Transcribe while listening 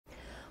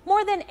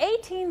More than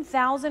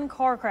 18,000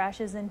 car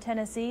crashes in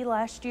Tennessee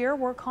last year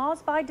were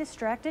caused by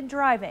distracted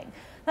driving.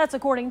 That's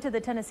according to the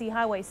Tennessee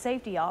Highway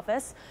Safety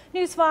Office.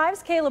 News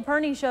 5's Caleb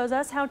Perhne shows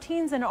us how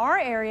teens in our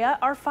area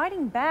are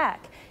fighting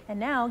back and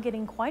now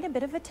getting quite a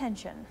bit of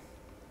attention.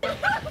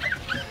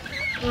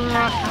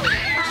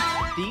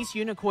 These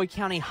Unicoi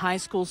County high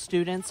school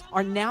students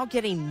are now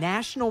getting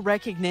national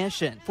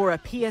recognition for a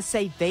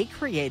PSA they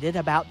created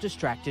about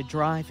distracted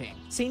driving.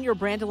 Senior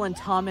Brandolyn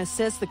Thomas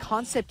says the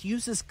concept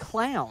uses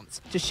clowns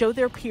to show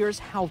their peers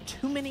how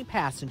too many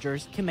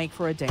passengers can make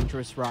for a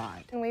dangerous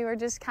ride. And we were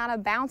just kind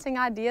of bouncing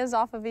ideas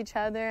off of each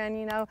other,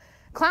 and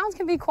clowns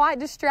can be quite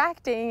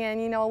distracting,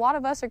 and a lot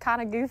of us are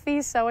kind of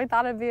goofy, so we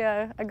thought it'd be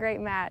a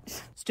great match.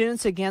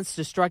 Students Against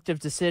Destructive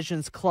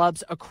Decisions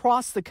clubs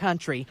across the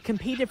country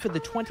competed for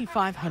the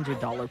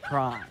 $2,500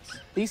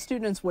 prize. These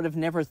students would have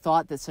never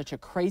thought that such a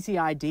crazy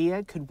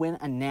idea could win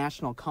a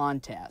national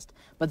contest,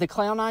 but the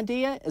clown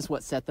idea is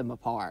what set them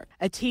apart.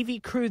 A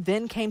TV crew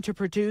then came to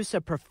produce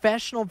a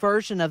professional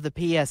version of the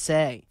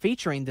PSA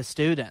featuring the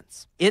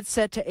students. It's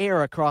set to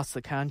air across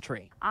the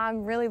country.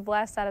 I'm really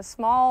blessed that a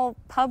small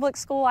public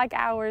school like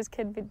ours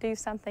could do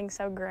something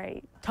so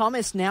great.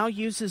 Thomas now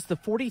uses the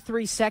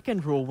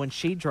 43-second rule when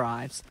she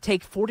drives.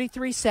 Take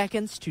 43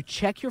 seconds to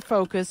check your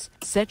focus,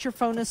 set your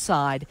phone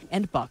aside,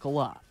 and buckle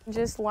up.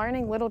 Just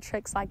learning little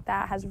tricks like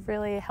that has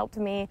really helped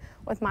me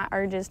with my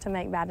urges to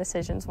make bad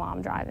decisions while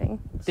I'm driving.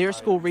 Their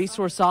school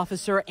resource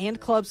officer and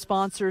club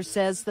sponsor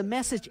says the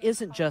message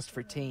isn't just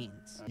for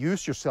teens.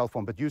 Use your cell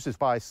phone, but use it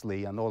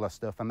wisely and all that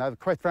stuff. And that,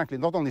 quite frankly,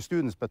 not only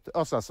students, but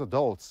us as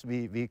adults,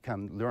 we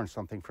can learn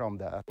something from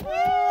that.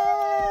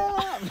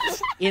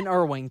 In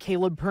Irwin,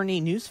 Caleb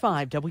Perhne, News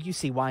 5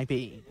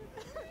 WCYB.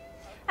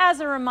 As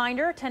a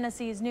reminder,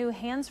 Tennessee's new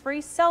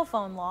hands-free cell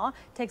phone law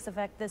takes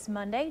effect this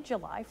Monday,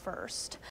 July 1st.